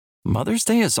Mother's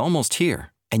Day is almost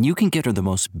here, and you can get her the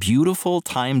most beautiful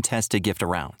time-tested gift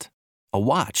around. A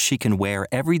watch she can wear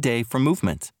every day from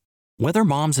Movement. Whether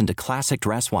mom's into classic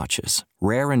dress watches,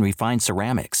 rare and refined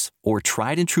ceramics, or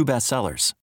tried and true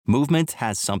bestsellers, Movement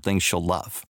has something she'll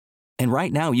love. And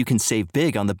right now you can save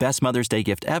big on the best Mother's Day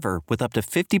gift ever with up to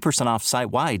 50% off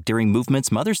site-wide during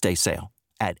Movement's Mother's Day sale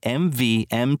at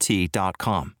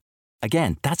MVMT.com.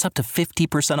 Again, that's up to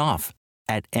 50% off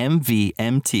at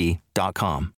MVMT.com.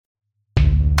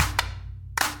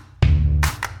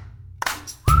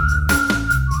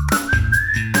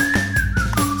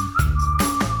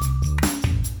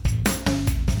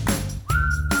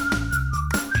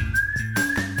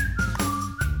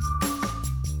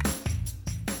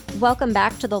 Welcome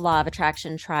back to the Law of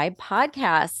Attraction Tribe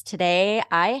podcast. Today,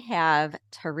 I have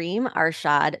Tareem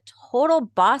Arshad, total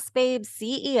boss babe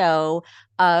CEO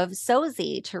of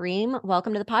Sozi. Tareem,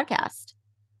 welcome to the podcast.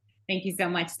 Thank you so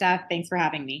much, Steph. Thanks for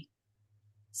having me.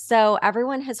 So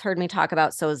everyone has heard me talk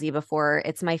about Sozi before.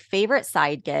 It's my favorite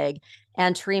side gig.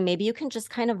 And Tareem, maybe you can just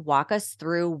kind of walk us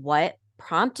through what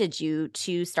prompted you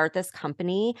to start this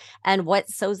company and what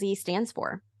Sozi stands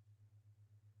for.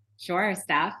 Sure,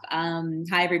 Steph. Hi,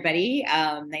 everybody.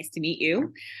 Nice to meet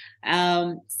you.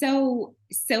 So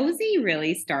Sozi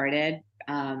really started,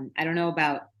 I don't know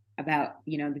about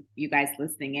you guys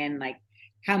listening in, like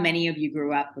how many of you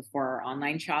grew up before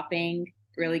online shopping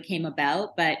really came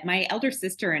about. But my elder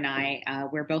sister and I,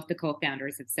 we're both the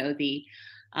co-founders of Sozi.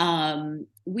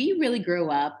 We really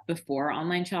grew up before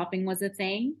online shopping was a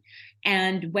thing.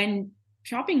 And when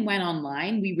shopping went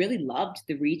online, we really loved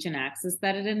the reach and access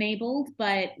that it enabled,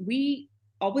 but we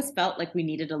always felt like we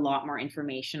needed a lot more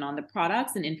information on the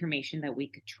products and information that we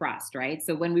could trust, right?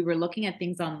 So when we were looking at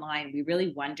things online, we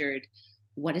really wondered,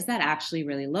 what does that actually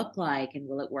really look like? And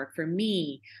will it work for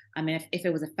me? I mean, if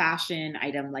it was a fashion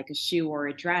item like a shoe or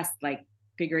a dress, like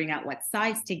figuring out what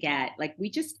size to get, like we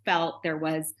just felt there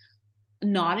was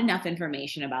not enough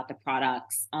information about the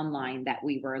products online that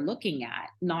we were looking at,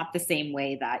 not the same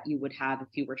way that you would have if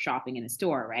you were shopping in a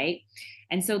store, right?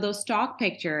 And so those stock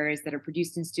pictures that are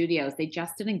produced in studios, they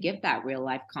just didn't give that real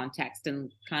life context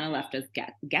and kind of left us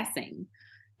guessing.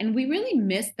 And we really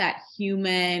missed that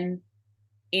human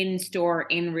in-store,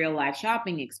 in real life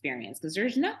shopping experience, because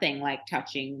there's nothing like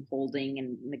touching, holding,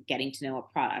 and getting to know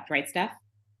a product, right, Steph?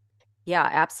 Yeah,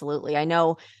 absolutely. I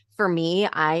know for me,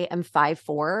 I am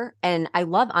 5'4", and I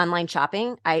love online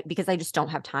shopping because I just don't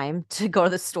have time to go to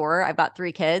the store. I've got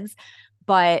 3 kids,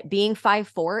 but being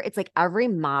 5'4", it's like every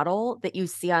model that you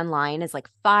see online is like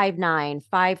 5'9",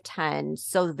 5'10".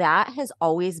 So that has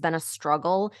always been a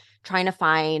struggle trying to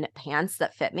find pants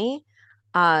that fit me.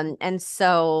 And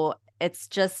so it's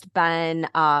just been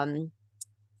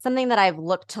something that I've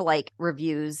looked to like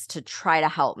reviews to try to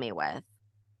help me with.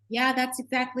 Yeah, that's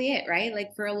exactly it, right?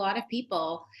 Like for a lot of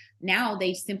people now,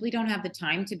 they simply don't have the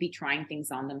time to be trying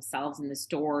things on themselves in the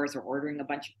stores or ordering a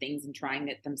bunch of things and trying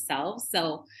it themselves.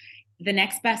 So the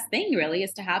next best thing really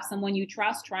is to have someone you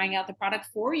trust trying out the product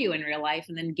for you in real life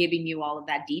and then giving you all of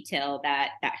that detail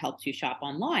that helps you shop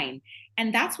online.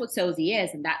 And that's what Sozi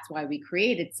is, and that's why we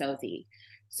created Sozi.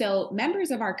 So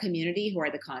members of our community who are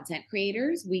the content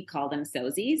creators, we call them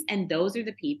Sozis. And those are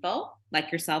the people like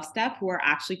yourself, Steph, who are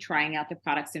actually trying out the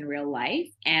products in real life.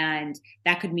 And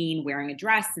that could mean wearing a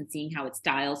dress and seeing how it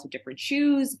styles with different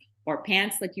shoes or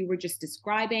pants like you were just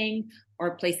describing,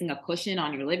 or placing a cushion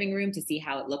on your living room to see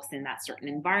how it looks in that certain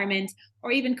environment,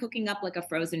 or even cooking up like a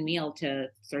frozen meal to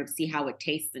sort of see how it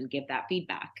tastes and give that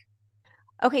feedback.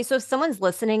 Okay, so if someone's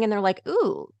listening and they're like,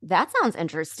 ooh, that sounds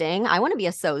interesting, I want to be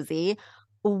a Sozi,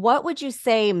 what would you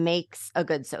say makes a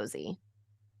good Sozi?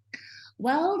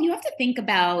 Well, you have to think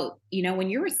about,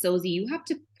 when you're a Sozi, you have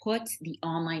to put the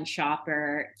online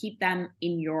shopper, keep them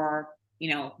in your,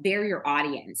 they're your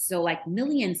audience. So like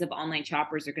millions of online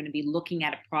shoppers are going to be looking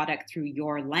at a product through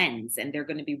your lens, and they're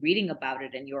going to be reading about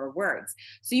it in your words.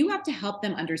 So you have to help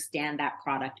them understand that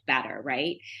product better,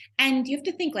 right? And you have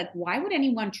to think like, why would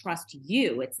anyone trust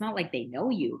you? It's not like they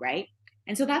know you, right?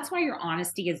 And so that's why your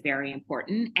honesty is very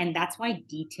important. And that's why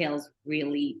details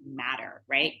really matter,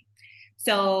 right?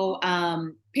 So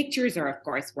pictures are, of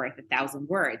course, worth 1,000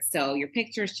 words. So your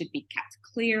pictures should be kept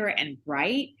clear and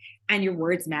bright, and your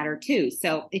words matter too.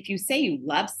 So if you say you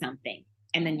love something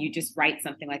and then you just write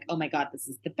something like, oh my God, this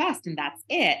is the best, and that's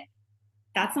it,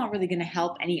 that's not really going to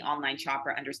help any online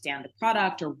shopper understand the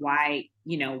product or why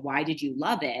did you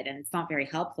love it? And it's not very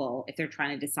helpful if they're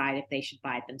trying to decide if they should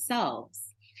buy it themselves.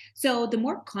 So the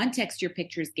more context your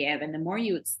pictures give and the more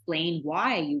you explain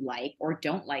why you like or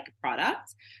don't like a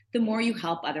product, the more you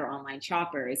help other online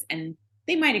shoppers. And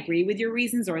they might agree with your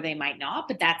reasons or they might not,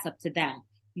 but that's up to them.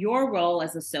 your role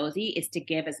as a SOZI is to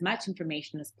give as much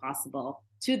information as possible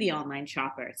to the online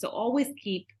shopper. So always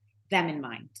keep them in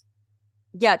mind.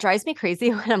 Yeah, it drives me crazy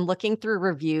when I'm looking through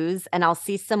reviews and I'll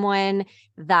see someone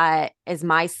that is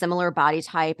my similar body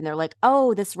type and they're like,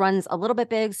 "Oh, this runs a little bit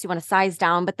big, so you want to size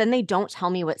down," but then they don't tell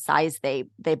me what size they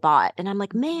bought. And I'm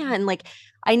like, "Man, like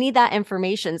I need that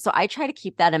information." So I try to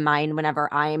keep that in mind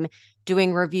whenever I'm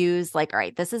doing reviews, like, "All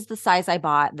right, this is the size I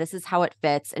bought, this is how it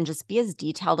fits," and just be as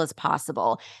detailed as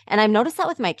possible. And I've noticed that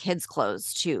with my kids'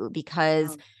 clothes too,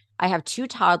 because I have two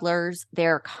toddlers.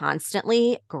 They're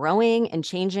constantly growing and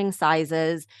changing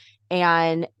sizes.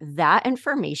 And that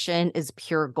information is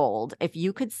pure gold. If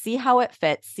you could see how it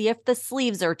fits, see if the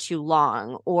sleeves are too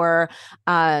long or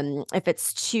if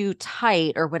it's too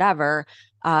tight or whatever,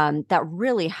 that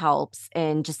really helps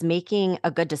in just making a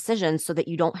good decision so that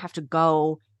you don't have to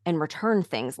go and return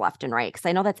things left and right. Because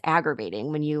I know that's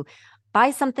aggravating when you buy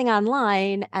something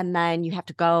online and then you have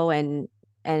to go and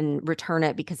return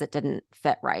it because it didn't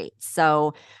fit right.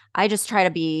 So I just try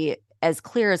to be as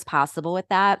clear as possible with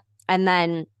that. And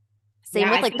then same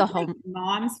Yeah, with I like the think like home.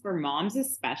 moms, for moms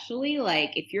especially,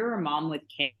 like if you're a mom with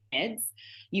kids,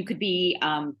 you could be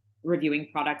reviewing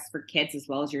products for kids as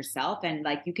well as yourself, and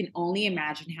like you can only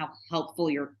imagine how helpful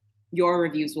your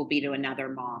reviews will be to another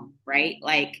mom, right?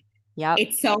 Like Yep.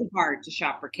 it's so hard to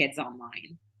shop for kids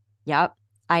online. Yep.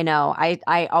 I know.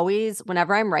 I always,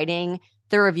 whenever I'm writing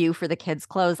the review for the kids'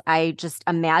 clothes, I just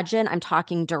imagine I'm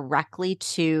talking directly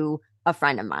to a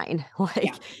friend of mine. Yeah.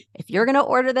 Like, if you're going to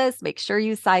order this, make sure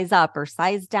you size up or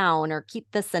size down or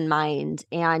keep this in mind.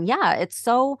 And yeah, it's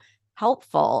so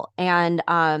helpful. And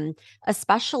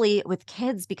especially with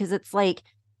kids, because it's like,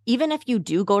 even if you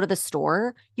do go to the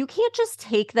store, you can't just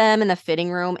take them in the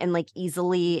fitting room and like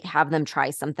easily have them try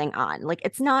something on. Like,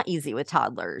 it's not easy with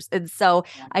toddlers. And so,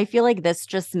 I feel like this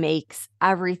just makes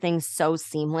everything so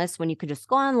seamless when you could just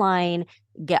go online,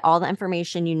 get all the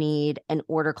information you need, and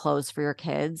order clothes for your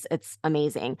kids. It's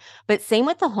amazing. But same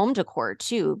with the home decor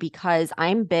too, because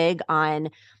I'm big on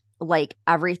like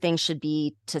everything should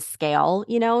be to scale,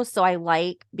 you know? So I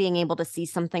like being able to see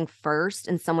something first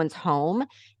in someone's home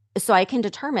so I can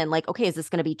determine like, okay, is this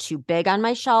going to be too big on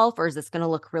my shelf or is this going to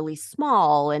look really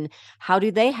small? And how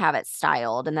do they have it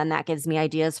styled? And then that gives me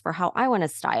ideas for how I want to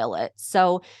style it.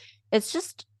 So it's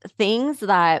just things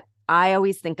that I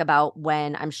always think about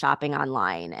when I'm shopping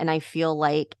online. And I feel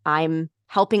like I'm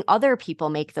helping other people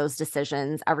make those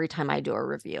decisions every time I do a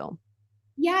review.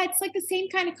 Yeah, it's like the same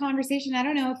kind of conversation. I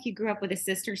don't know if you grew up with a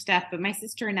sister, Steph, but my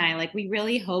sister and I, like, we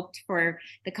really hoped for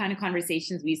the kind of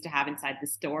conversations we used to have inside the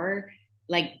store,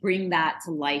 like, bring that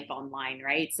to life online,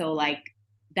 right? So, like,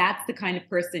 that's the kind of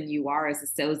person you are as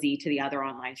a SOZI to the other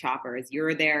online shoppers.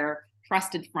 You're their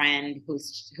trusted friend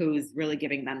who's really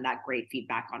giving them that great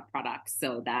feedback on products,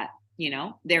 so that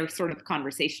they're sort of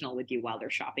conversational with you while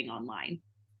they're shopping online.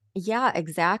 Yeah,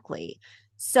 exactly.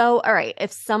 So, all right,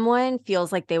 if someone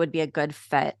feels like they would be a good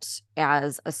fit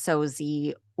as a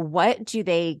SOZI, what do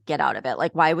they get out of it?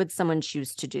 Like, why would someone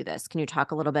choose to do this? Can you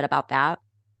talk a little bit about that?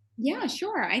 Yeah,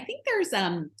 sure. I think there's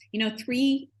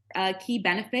three key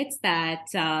benefits that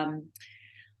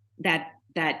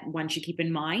one should keep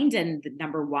in mind. And the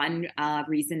number one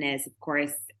reason is, of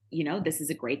course, this is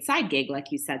a great side gig,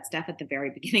 like you said, Steph, at the very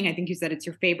beginning. I think you said it's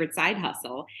your favorite side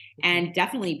hustle. And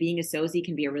definitely being a SOZI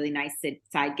can be a really nice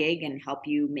side gig and help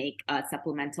you make a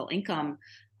supplemental income,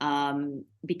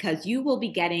 because you will be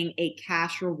getting a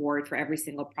cash reward for every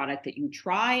single product that you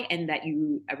try and that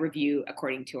you review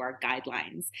according to our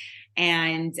guidelines.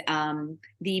 And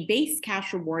the base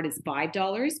cash reward is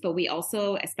 $5, but we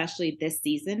also, especially this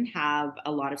season, have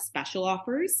a lot of special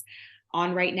offers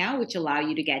on right now, which allow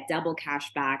you to get double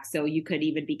cash back. So you could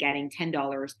even be getting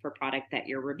 $10 per product that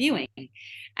you're reviewing.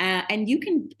 And you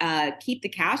can keep the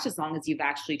cash as long as you've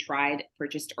actually tried,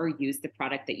 purchased, or used the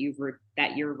product that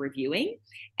you're reviewing.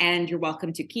 And you're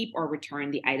welcome to keep or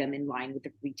return the item in line with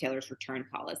the retailer's return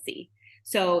policy.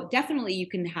 So definitely you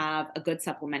can have a good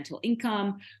supplemental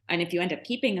income. And if you end up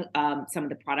keeping some of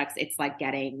the products, it's like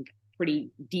getting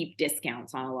pretty deep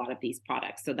discounts on a lot of these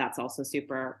products. So that's also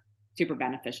super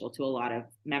beneficial to a lot of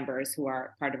members who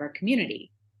are part of our community.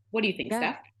 What do you think, Yeah.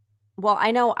 Steph? Well, I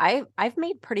know I've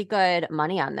made pretty good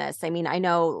money on this. I mean, I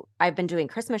know I've been doing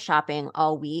Christmas shopping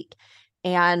all week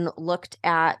and looked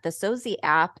at the Sozi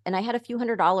app and I had a few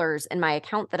 $100s in my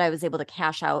account that I was able to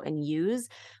cash out and use,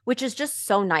 which is just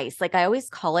so nice. Like I always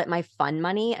call it my fun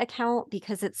money account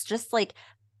because it's just like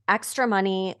extra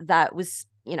money that was,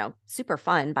 super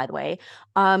fun, by the way.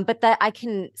 But that I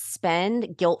can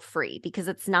spend guilt free because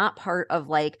it's not part of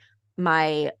like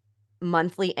my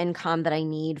monthly income that I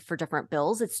need for different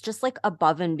bills. It's just like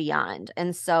above and beyond.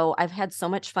 And so I've had so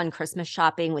much fun Christmas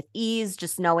shopping with ease,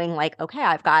 just knowing like, okay,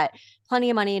 I've got plenty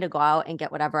of money to go out and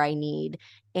get whatever I need.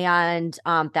 And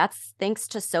that's thanks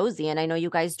to Sozi. And I know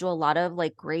you guys do a lot of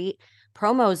like great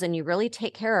promos and you really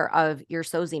take care of your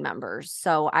Sozi members.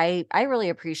 So I really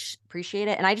appreciate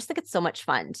it. And I just think it's so much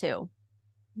fun too.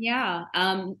 Yeah.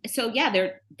 So yeah,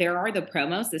 there are the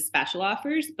promos, the special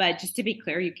offers, but just to be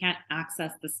clear, you can't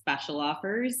access the special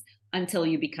offers until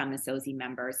you become a Sozi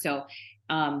member. So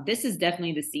this is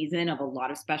definitely the season of a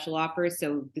lot of special offers.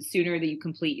 So the sooner that you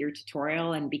complete your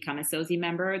tutorial and become a Sozi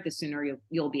member, the sooner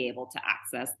you'll be able to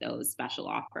access those special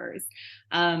offers.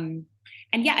 And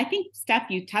yeah, I think Steph,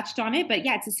 you touched on it, but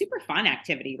yeah, it's a super fun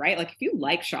activity, right? Like if you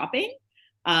like shopping,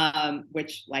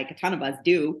 which like a ton of us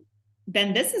do,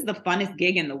 then this is the funnest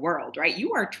gig in the world, right?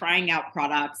 You are trying out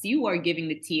products, you are giving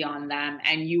the tea on them,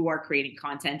 and you are creating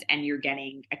content and you're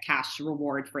getting a cash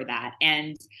reward for that.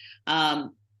 And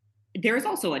there's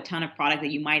also a ton of product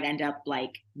that you might end up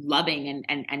like loving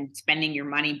and spending your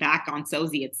money back on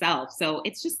Sozi itself. So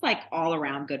it's just like all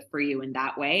around good for you in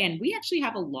that way. And we actually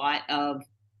have a lot of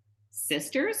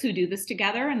sisters who do this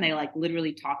together, and they like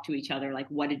literally talk to each other like,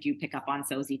 what did you pick up on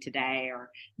Sozi today or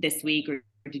this week, or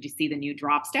did you see the new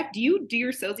drop? Steph, do you do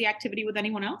your Sozi activity with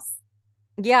anyone else?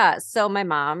 Yeah, so my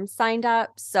mom signed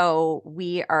up. So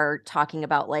we are talking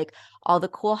about like all the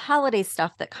cool holiday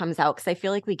stuff that comes out because I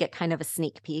feel like we get kind of a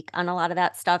sneak peek on a lot of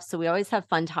that stuff. So we always have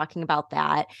fun talking about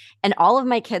that. And all of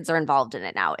my kids are involved in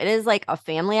it now. It is like a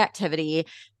family activity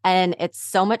and it's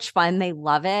so much fun. They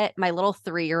love it. My little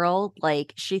 3-year-old,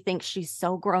 like she thinks she's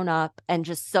so grown up and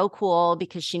just so cool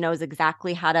because she knows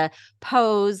exactly how to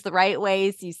pose the right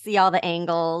way. So you see all the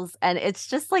angles and it's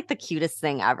just like the cutest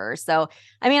thing ever. So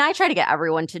I mean, I try to get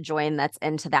everyone to join that's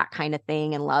into that kind of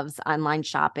thing and loves online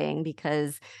shopping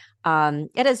because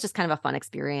it is just kind of a fun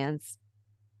experience.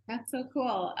 That's so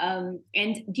cool.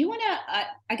 And do you want to,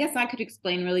 I guess I could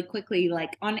explain really quickly,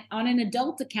 like on an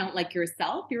adult account like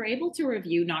yourself, you're able to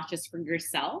review not just for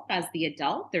yourself as the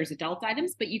adult, there's adult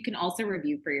items, but you can also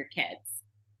review for your kids.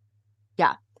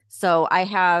 Yeah. So I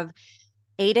have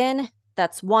Aiden,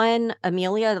 that's 1,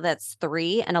 Amelia, that's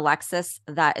 3, and Alexis,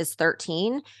 that is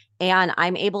 13. And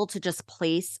I'm able to just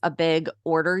place a big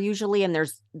order usually, and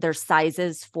there's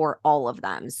sizes for all of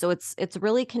them. So it's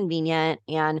really convenient.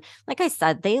 And like I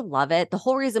said, they love it. The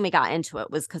whole reason we got into it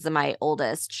was because of my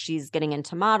oldest. She's getting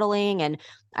into modeling, and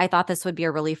I thought this would be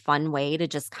a really fun way to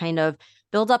just kind of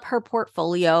build up her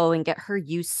portfolio and get her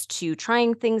used to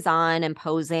trying things on and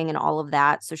posing and all of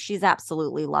that. So she's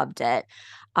absolutely loved it.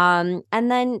 And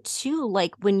then too,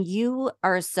 like when you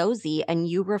are a Sozi and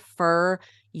you refer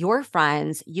your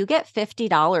friends, you get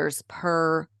 $50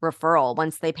 per referral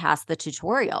once they pass the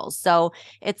tutorial. So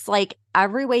it's like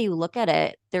every way you look at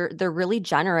it, they're really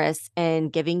generous in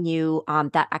giving you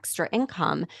that extra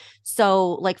income.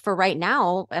 So like for right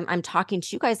now, I'm talking to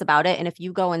you guys about it. And if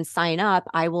you go and sign up,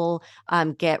 I will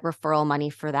get referral money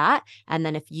for that. And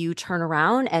then if you turn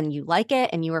around and you like it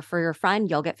and you refer your friend,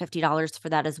 you'll get $50 for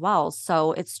that as well.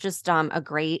 So it's just a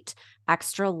great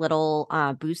extra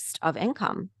little boost of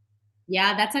income.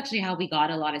 Yeah, that's actually how we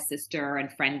got a lot of sister and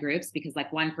friend groups, because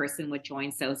like one person would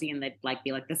join Sozi and they'd like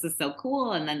be like, this is so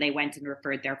cool. And then they went and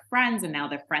referred their friends, and now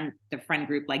the friend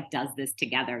group like does this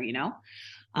together, you know?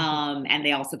 And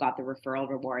they also got the referral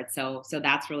reward. So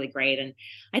that's really great. And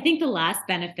I think the last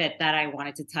benefit that I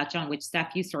wanted to touch on, which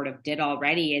Steph, you sort of did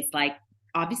already, is like,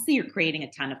 obviously you're creating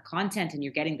a ton of content and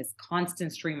you're getting this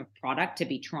constant stream of product to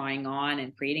be trying on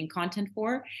and creating content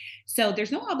for. So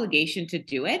there's no obligation to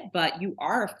do it, but you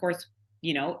are, of course,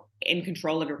 in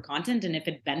control of your content. And if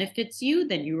it benefits you,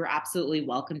 then you are absolutely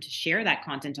welcome to share that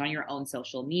content on your own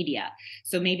social media.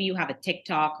 So maybe you have a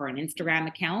TikTok or an Instagram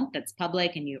account that's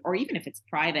public, and or even if it's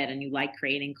private and you like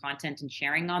creating content and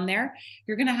sharing on there,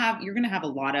 you're going to have a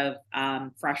lot of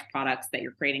fresh products that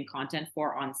you're creating content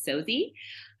for on Sozi.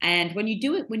 And when you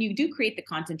do create the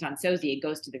content on Sozi, it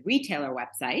goes to the retailer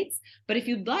websites. But if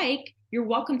you'd like, you're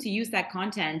welcome to use that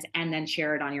content and then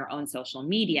share it on your own social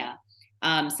media.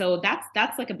 So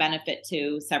that's like a benefit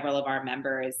to several of our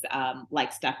members,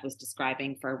 like Steph was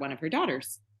describing for one of her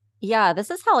daughters. Yeah,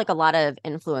 this is how like a lot of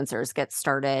influencers get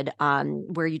started,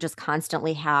 where you just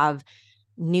constantly have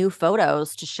new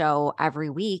photos to show every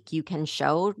week. You can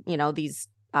show, these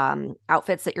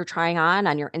outfits that you're trying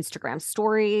on your Instagram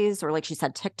stories, or like she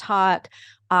said, TikTok.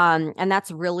 And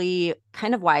that's really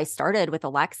kind of why I started with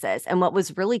Alexis. And what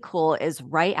was really cool is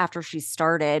right after she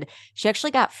started, she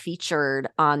actually got featured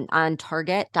on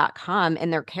Target.com in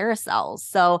their carousels.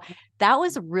 So that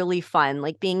was really fun.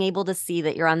 Like being able to see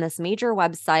that you're on this major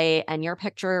website and your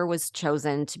picture was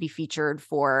chosen to be featured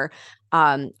for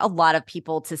a lot of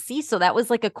people to see. So that was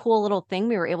like a cool little thing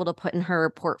we were able to put in her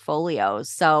portfolio.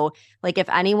 So like if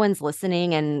anyone's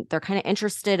listening and they're kind of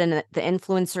interested in the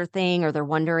influencer thing, or they're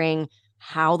wondering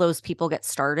how those people get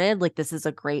started, like this is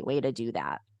a great way to do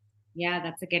that. Yeah,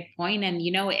 that's a good point. And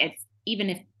it's even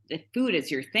if food is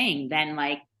your thing, then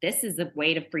like this is a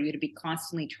way for you to be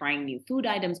constantly trying new food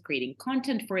items, creating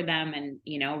content for them, and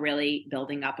really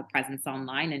building up a presence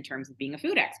online in terms of being a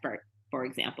food expert, for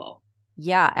example.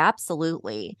 Yeah,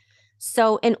 absolutely.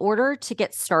 So, in order to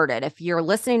get started, if you're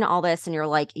listening to all this and you're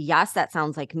like, yes, that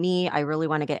sounds like me, I really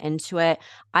want to get into it,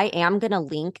 I am going to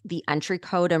link the entry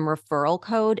code and referral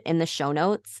code in the show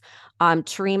notes.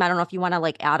 Tareem, I don't know if you want to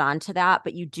like add on to that,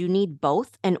 but you do need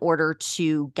both in order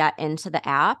to get into the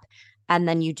app. And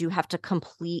then you do have to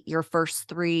complete your first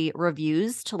 3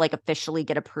 reviews to like officially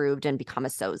get approved and become a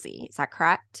SOZI. Is that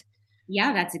correct?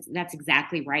 Yeah, that's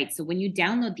exactly right. So when you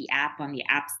download the app on the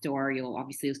App Store, you'll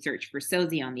obviously search for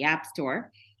SOZI on the App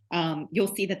Store.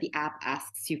 You'll see that the app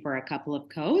asks you for a couple of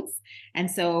codes. And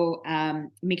so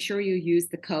make sure you use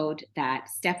the code that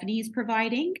Stephanie is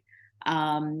providing.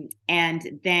 And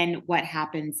then what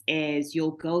happens is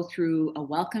you'll go through a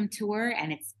welcome tour,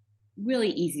 and it's really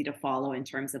easy to follow in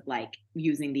terms of like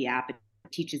using the app. It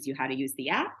teaches you how to use the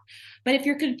app. But if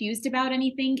you're confused about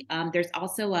anything, there's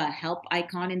also a help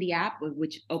icon in the app,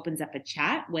 which opens up a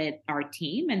chat with our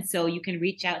team. And so you can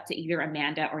reach out to either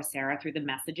Amanda or Sarah through the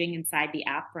messaging inside the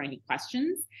app for any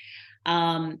questions.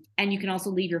 And you can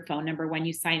also leave your phone number when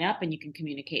you sign up, and you can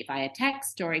communicate via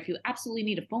text. Or if you absolutely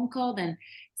need a phone call, then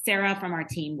Sarah from our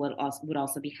team would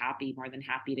also be more than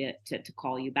happy to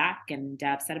call you back and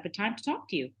set up a time to talk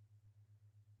to you.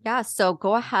 Yeah, so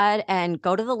go ahead and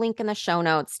go to the link in the show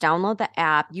notes, download the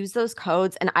app, use those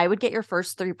codes, and I would get your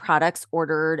first 3 products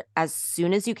ordered as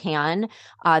soon as you can.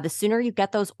 The sooner you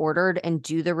get those ordered and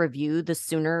do the review, the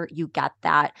sooner you get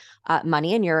that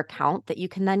money in your account that you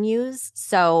can then use.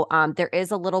 So there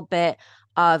is a little bit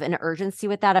of an urgency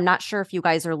with that. I'm not sure if you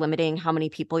guys are limiting how many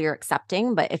people you're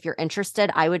accepting, but if you're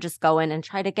interested, I would just go in and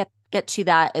try to get to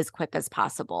that as quick as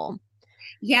possible.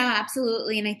 Yeah,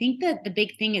 absolutely. And I think that the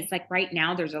big thing is like right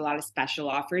now there's a lot of special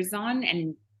offers on,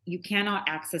 and you cannot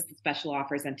access the special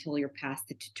offers until you're past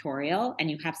the tutorial, and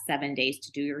you have 7 days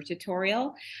to do your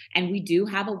tutorial. And we do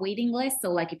have a waiting list.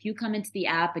 So like if you come into the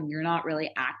app and you're not really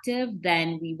active,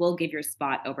 then we will give your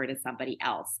spot over to somebody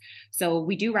else. So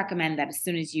we do recommend that as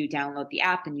soon as you download the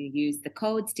app and you use the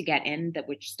codes to get in, that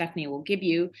which Stephanie will give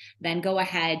you, then go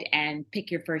ahead and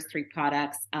pick your first 3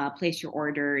 products, place your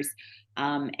orders,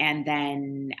 and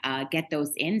then get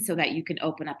those in so that you can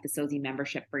open up the SOZI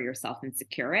membership for yourself and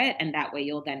secure it. And that way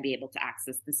you'll then be able to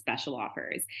access the special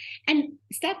offers. And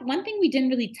Steph, one thing we didn't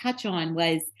really touch on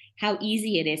was how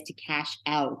easy it is to cash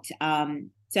out.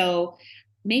 So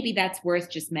maybe that's worth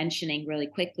just mentioning really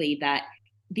quickly that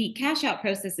the cash out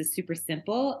process is super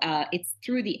simple. It's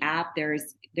through the app.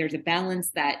 There's a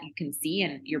balance that you can see,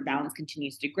 and your balance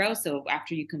continues to grow. So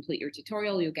after you complete your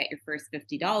tutorial, you'll get your first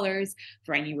 $50.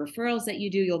 For any referrals that you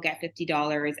do, you'll get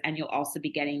 $50, and you'll also be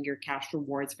getting your cash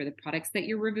rewards for the products that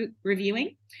you're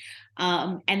reviewing.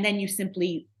 And then you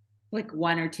simply click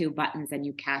 1 or 2 buttons and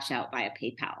you cash out via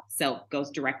PayPal. So it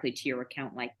goes directly to your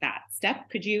account like that. Steph,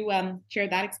 could you share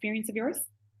that experience of yours?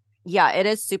 Yeah, it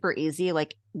is super easy.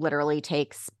 Like literally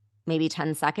takes maybe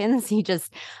 10 seconds. You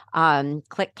just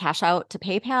click cash out to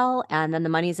PayPal, and then the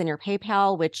money's in your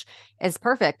PayPal, which is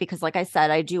perfect because like I said,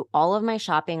 I do all of my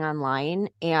shopping online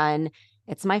and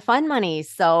it's my fun money.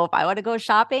 So if I want to go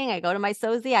shopping, I go to my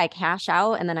SOZI, I cash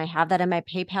out, and then I have that in my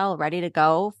PayPal ready to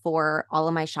go for all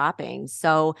of my shopping.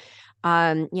 So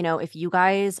if you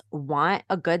guys want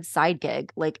a good side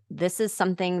gig, like this is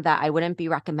something that I wouldn't be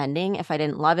recommending if I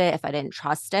didn't love it, if I didn't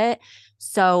trust it.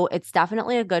 So it's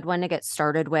definitely a good one to get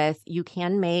started with. You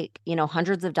can make,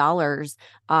 hundreds of dollars,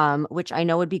 which I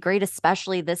know would be great,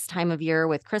 especially this time of year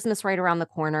with Christmas right around the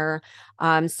corner.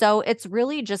 So it's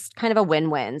really just kind of a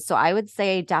win-win. So I would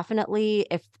say definitely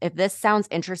if this sounds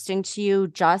interesting to you,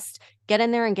 just get in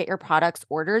there and get your products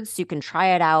ordered so you can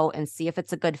try it out and see if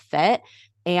it's a good fit.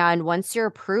 And once you're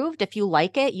approved, if you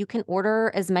like it, you can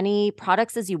order as many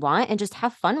products as you want and just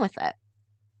have fun with it.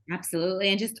 Absolutely.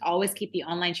 And just always keep the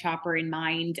online shopper in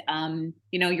mind.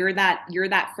 you're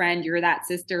that friend, you're that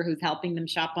sister who's helping them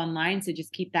shop online. So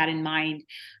just keep that in mind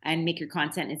and make your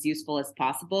content as useful as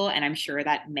possible. And I'm sure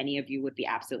that many of you would be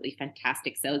absolutely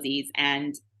fantastic Sozis.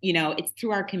 And it's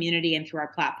through our community and through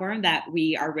our platform that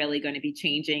we are really going to be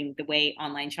changing the way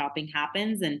online shopping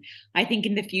happens. And I think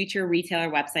in the future, retailer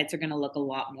websites are going to look a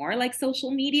lot more like social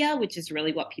media, which is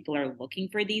really what people are looking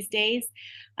for these days.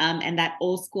 And that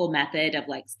old school method of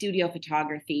like studio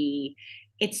photography,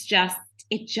 it just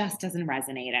doesn't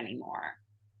resonate anymore.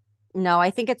 No,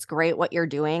 I think it's great what you're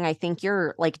doing. I think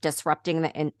you're like disrupting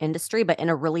the industry, but in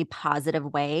a really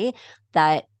positive way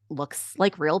that looks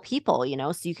like real people,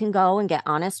 so you can go and get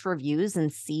honest reviews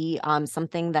and see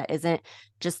something that isn't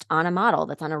just on a model,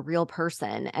 that's on a real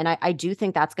person. And I do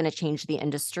think that's going to change the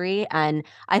industry. And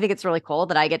I think it's really cool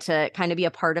that I get to kind of be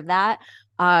a part of that.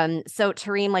 So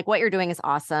Tareem, like what you're doing is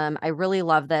awesome. I really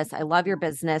love this. I love your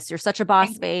business. You're such a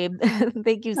boss, babe.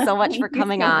 Thank you so much for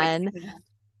coming on.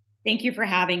 Thank you for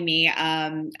having me.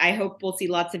 I hope we'll see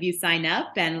lots of you sign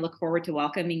up and look forward to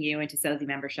welcoming you into Sozi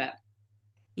membership.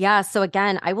 Yeah. So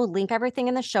again, I will link everything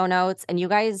in the show notes, and you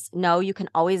guys know you can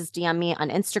always DM me on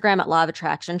Instagram at Law of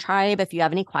Attraction Tribe if you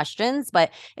have any questions.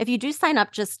 But if you do sign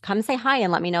up, just come say hi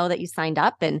and let me know that you signed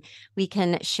up, and we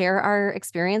can share our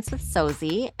experience with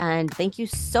Sozi. And thank you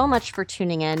so much for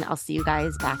tuning in. I'll see you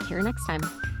guys back here next time.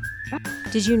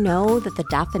 Did you know that the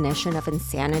definition of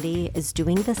insanity is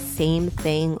doing the same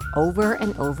thing over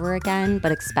and over again,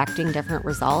 but expecting different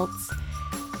results?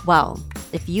 Well,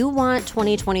 if you want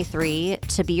 2023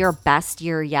 to be your best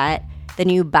year yet, then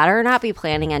you better not be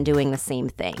planning on doing the same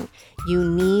thing. You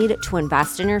need to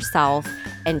invest in yourself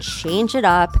and change it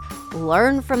up,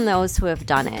 learn from those who have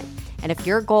done it. And if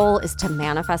your goal is to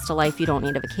manifest a life you don't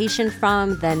need a vacation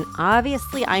from, then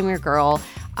obviously I'm your girl.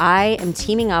 I am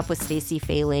teaming up with Stacey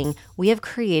Failing. We have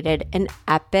created an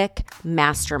epic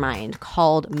mastermind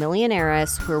called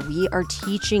Millionaires, where we are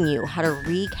teaching you how to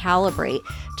recalibrate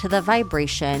to the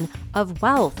vibration of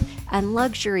wealth and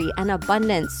luxury and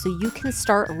abundance so you can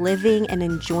start living and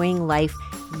enjoying life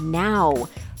now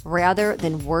rather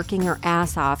than working your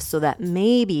ass off so that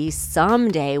maybe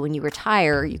someday when you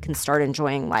retire, you can start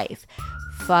enjoying life.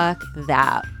 Fuck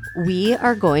that. We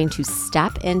are going to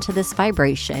step into this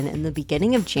vibration in the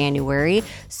beginning of January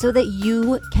so that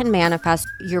you can manifest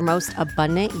your most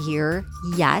abundant year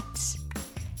yet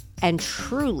and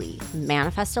truly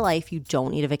manifest a life you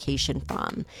don't need a vacation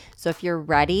from. So if you're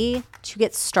ready to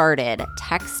get started,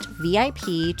 text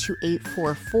VIP to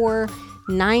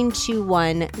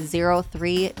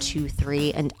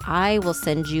 844-921-0323 and I will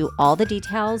send you all the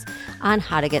details on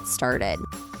how to get started.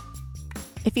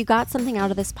 If you got something out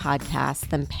of this podcast,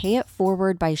 then pay it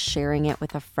forward by sharing it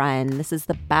with a friend. This is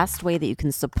the best way that you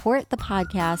can support the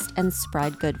podcast and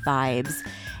spread good vibes.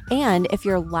 And if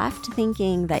you're left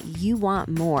thinking that you want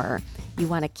more, you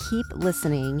want to keep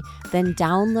listening, then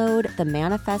download the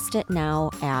Manifest It Now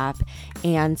app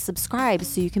and subscribe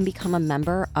so you can become a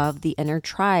member of the Inner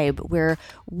Tribe, where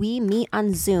we meet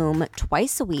on Zoom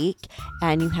twice a week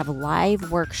and you have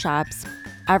live workshops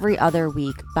every other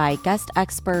week by guest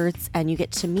experts, and you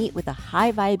get to meet with a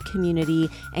high vibe community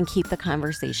and keep the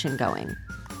conversation going.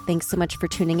 Thanks so much for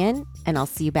tuning in, and I'll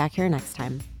see you back here next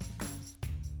time.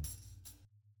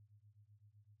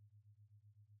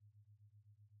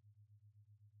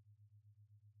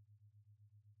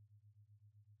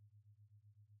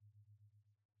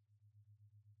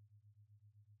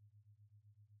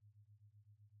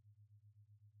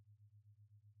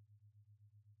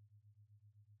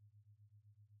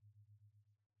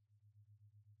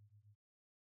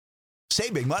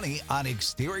 Save big money on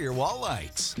exterior wall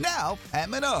lights, now at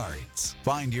Menards.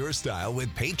 Find your style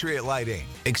with Patriot Lighting.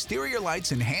 Exterior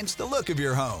lights enhance the look of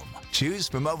your home. Choose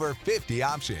from over 50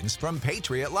 options from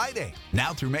Patriot Lighting.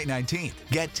 Now through May 19th,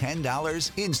 get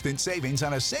 $10 instant savings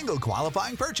on a single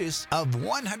qualifying purchase of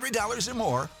 $100 or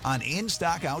more on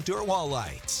in-stock outdoor wall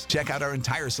lights. Check out our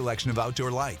entire selection of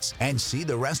outdoor lights and see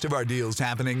the rest of our deals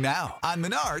happening now on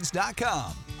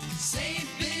Menards.com. Save